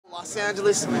Los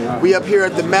Angeles. We up here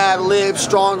at the Mad Lib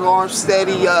Strong Arm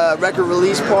Steady record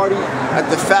release party at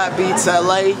the Fatbeats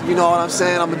LA. You know what I'm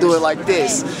saying? I'm gonna do it like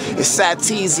this. It's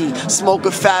Sat-Teezy, smoke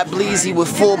a fat bleezy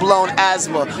with full-blown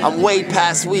asthma. I'm way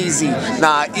past wheezy.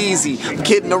 Nah, easy. I'm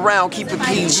kidding around, keep it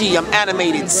PG. I'm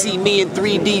animated. See me in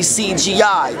 3D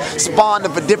CGI. Spawned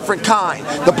of a different kind.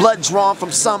 The blood drawn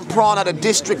from some prawn out of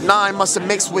District 9 must have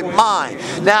mixed with mine.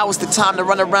 Now it's the time to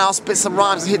run around, spit some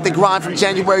rhymes, and hit the grind from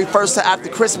January 1st to after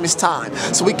Christmas time,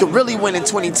 so we could really win in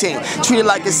 2010. Treat it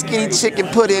like a skinny chicken,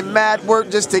 put in mad work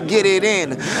just to get it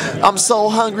in. I'm so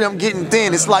hungry, I'm getting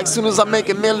thin. It's like soon as I make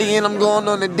 $1 million, I'm going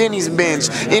on the Denny's binge.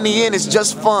 In the end, it's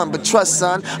just fun, but trust,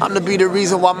 son, I'm to be the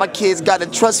reason why my kids got a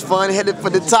trust fund headed for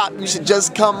the top. You should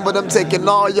just come, but I'm taking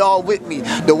all y'all with me.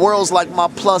 The world's like my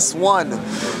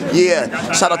 +1.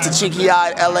 Yeah, shout out to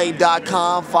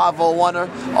CheekyEyedLA.com,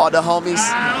 501er, all the homies.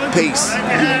 Peace.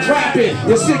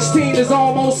 Your 16 is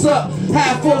almost up.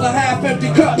 Half full of half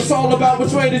empty cup. It's all about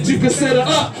which way that you consider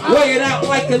up. Weigh it out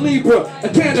like a Libra. A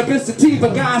cannabis sativa.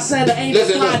 God said it ain't a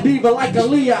fly diva like a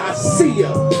Leah. I see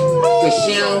ya. Cause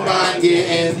she don't mind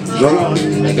getting drunk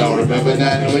and don't remember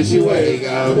nothing when she wake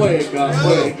up. Wake up,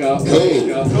 wake up, wake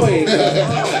up, wake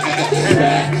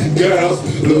up.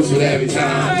 Girls lose with every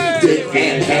time. Dick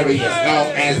and Harry as long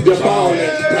as the ball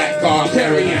is black car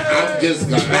carrying. I'm just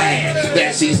glad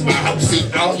that she's my hope.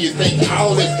 See, all you think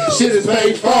all this shit is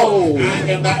paid for.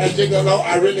 I am not a gigolo,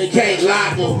 I really can't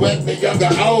lie. But when the younger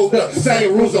older,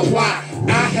 same rules apply.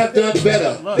 I have done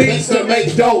better things to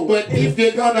make dough, but if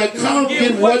you're gonna come,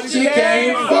 get what you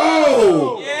came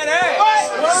for.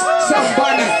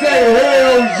 Somebody say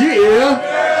hell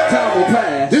yeah. Time will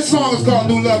pass. This song is called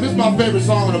New Love. This is my favorite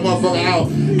song of the motherfucking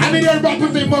album. I need everybody to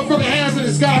put their motherfucking hands in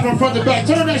the sky from front to back.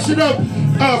 Turn that shit up.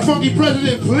 Funky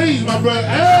President, please, my brother.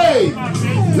 Hey!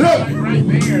 Look!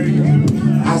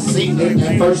 I seen it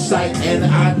at first sight and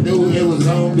I knew it was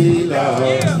gonna be love.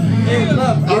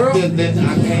 I'm feeling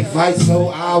I can't fight, so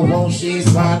I won't.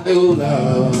 She's my new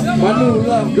love. My new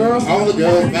love, girl. All the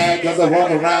girls mad cause I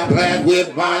walk around glad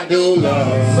with my new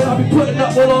love. But I be putting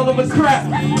up with all of the crap.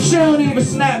 She don't even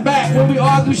snap back. When we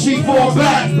argue, she fall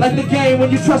back. Like the game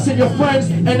when you trusting your friends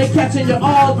and they catching your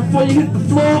arms. Before you hit the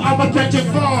floor, I'ma catch your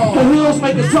fall. Her heels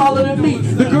make it taller than me.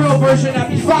 The girl version that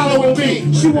be following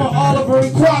me. She want all of her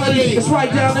equality. It's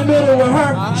right down the middle with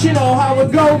her. She know how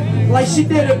it go, like she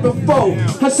did it before.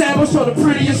 Her sandals show the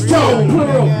prettiest toe.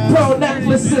 Plural, pearl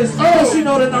necklaces. Oh, she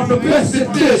know that I'm the best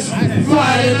at this.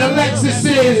 Flying in the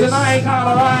Lexuses, and I ain't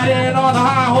kinda riding on a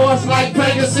high horse like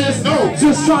Pegasus. No,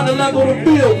 just trying to level the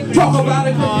field. Talk about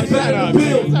it cause you better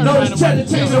build. Notice cheddar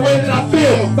change the way that I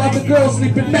feel about the girl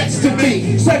sleeping next to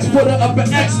me. Sex put her up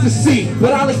in ecstasy,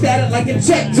 but I looked at it like a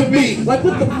check to me. Like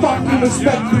what the fuck you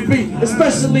expect to be,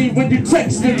 especially when you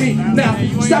texted me. Now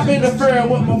stop interfering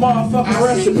with my motherfucking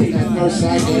recipe. At first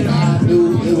sight and I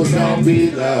knew it was gonna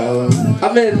be love.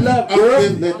 I'm in love, girl.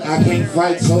 I'm feeling I can't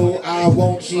fight, so I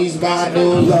won't. She's my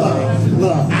new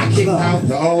love. I kicked out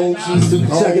the old, she's too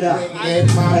cold. Check it out.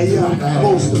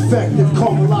 Most effective,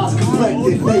 caramelized,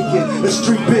 collected, naked. A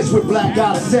street bitch with black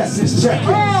goddesses. Check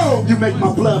it. You make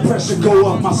my blood pressure go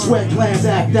up, my sweat glands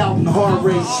act out, and heart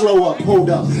rate slow up. Hold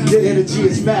up, your energy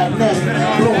is magnetic,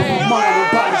 blowing my mind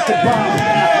and bodies combined.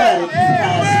 Athletic,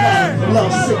 asthmatic,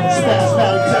 love sick,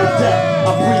 spasmodic till death. I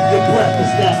breathe your breath,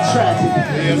 it's that tragic.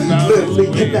 Literally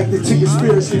connected to your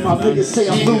spirit. See my niggas say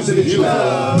I'm losing it. You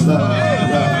I'm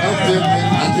feeling I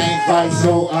can't fight,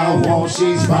 so I won't.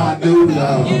 She's my new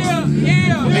love.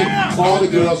 All the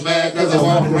girls mad cause I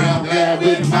walk around mad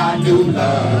with my new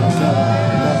love.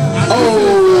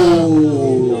 Oh,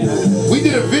 we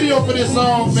did a video for this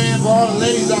song, man, for all the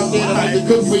ladies out there that like to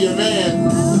cook for your man.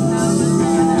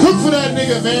 Cook for that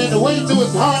nigga, man. The way to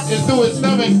his heart is through his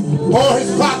stomach or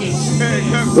his pockets. Get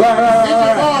your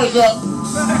bars up.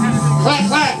 Clap,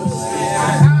 clap.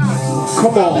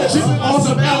 Come on. On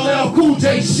some LL Cool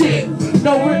J shit.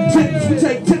 No rip tips, we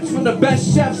take tips from the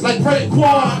best chefs like Fred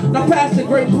Quan. Now pass the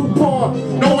great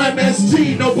coupon. No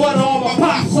MSG, no butter on my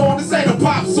pop song. This ain't a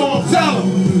pop song, tell them.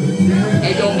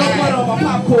 Hey, no butter on my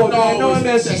popcorn, man. No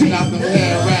MSG.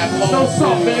 No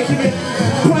salt, man. Give me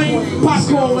plain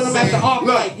popcorn when I'm at the arc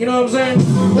light. You know what I'm saying?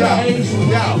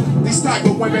 Yo, these type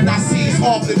of women I see is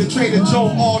often the Trader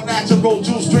Joe, all natural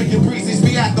juice drinking breezes.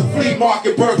 Be at the flea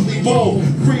market, Berkeley Bowl.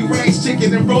 Free range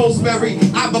chicken and rosemary.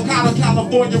 Avocado,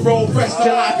 California roll, fresh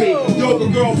jalopy. Yoga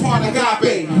girl, part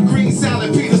agape. Green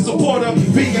salad, Peter supporter.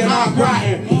 Vegan, I'm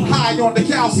gratin'. High on the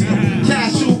calcium.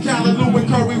 Cashew, callaloo, and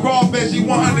curry raw veggie.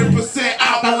 100%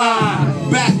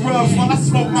 alkaline. Back rubs while I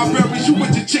smoke my berries. You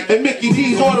with your chick and Mickey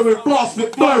D's ordering floss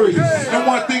with flurries. And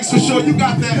one thing's for sure, you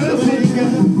got that.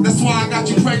 That's why I got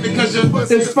you pregnant, cause you're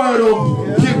it's fertile.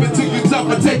 Give it to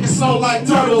take it slow like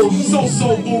turtles. So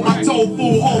soulful, my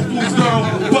tofu, Whole Foods girl.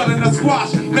 Butternut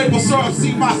squash, maple syrup,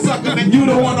 see my sucker, and you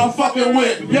the one I'm fucking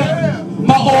with. Yeah.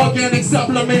 My organic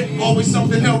supplement, always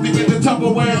something healthy in the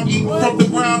Tupperware. I'm eating from the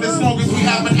ground as long as we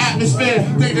have an atmosphere.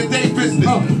 Day-to-day business.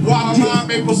 Waterline,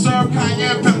 maple syrup,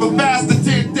 cayenne pepper, fast, the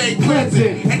 10-day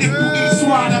cleansing. And if you eat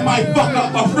swine, that might fuck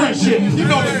up our friendship. You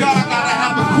know the God gotta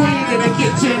have a queen in the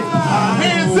kitchen.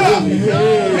 Hands up!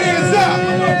 Hands up!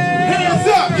 Hands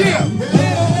up! Yeah!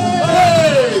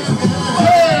 Hey!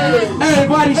 Hey!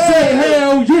 Everybody say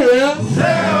hell yeah!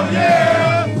 Hell yeah!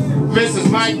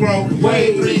 Mrs.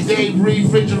 Microwave, 3-day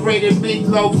refrigerated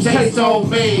meatloaf, taste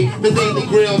homemade. The Daily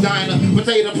Grill Diner,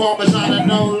 potato parmesan,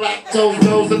 no lactose,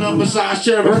 those and unbesides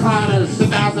Carolinas, the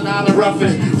 $1,000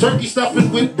 ruffins, turkey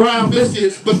stuffing with brown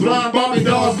biscuits, but blind Barbie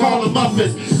dolls call them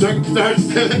muffins. Turkey starch,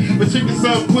 but chicken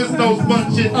sub Quiznos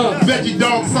bunching, veggie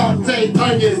dog sauteed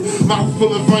onions,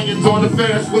 mouthful of onions on the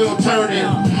Ferris wheel turning.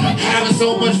 Having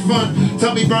so much fun,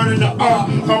 tummy burning the arc,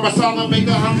 Parmesan make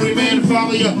a hungry man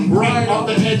follow you right off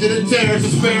the edge of the terrace.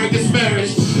 Asparagus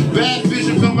marriage, bad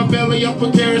vision from my belly,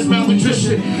 upper carrots,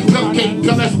 malnutrition, cupcake,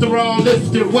 cholesterol,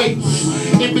 lifted weights,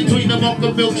 in between the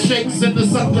mocha milkshakes and the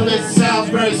succulent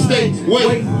Salisbury steaks.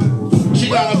 Wait, she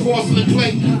got a porcelain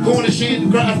plate, Cornish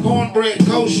handcraft cornbread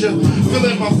kosher,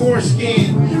 filling my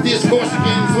foreskin. This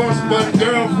Corsican's horse butt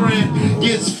girlfriend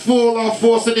gets full off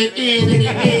forcing it in the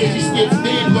end. She skips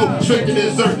then go straight to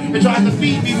dessert and tries to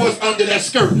feed me what's under that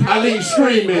skirt. I leave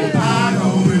screaming. I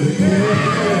don't really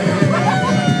care.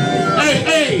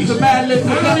 Hey, the mad lip.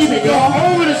 I don't even go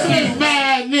over the ski.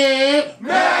 Mad lip.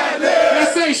 Mad lip.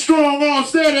 Let's say strong arm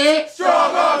steady.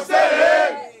 Strong arm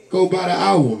steady. Go buy the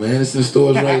album, man. It's in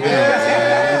stores right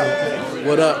now.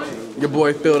 What up? Your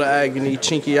boy Feel the Agony,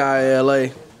 Chinky Eye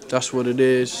LA. That's what it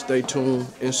is. Stay tuned.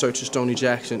 In search of Stoney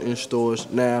Jackson in stores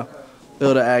now.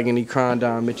 Feel the Agony, Crime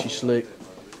Down, Mitchie Slick.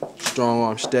 Strong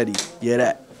Arm Steady. Yeah,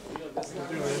 that.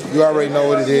 You already know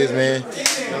what it is, man.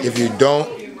 If you don't,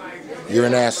 you're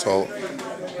an asshole.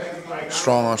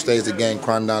 Strong Arm stays the gang.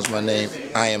 Crime Down's my name.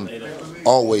 I am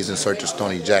always in search of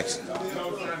Stoney Jackson.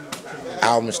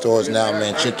 Album stores now,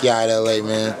 man. Chinky Eye LA,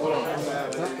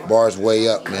 man. Bars way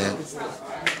up, man.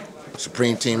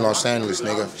 Supreme Team Los Angeles,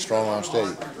 nigga. Strong Arm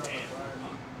Steady.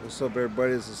 What's up,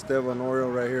 everybody? This is Esteban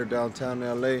Oriol right here downtown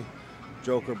LA.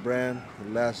 Joker brand,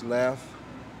 The Last Laugh.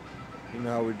 You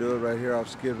know how we do it right here off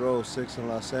Skid Row, 6 in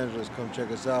Los Angeles. Come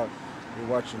check us out. You're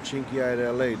watching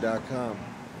ChinkyEyeLA.com.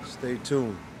 Stay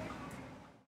tuned.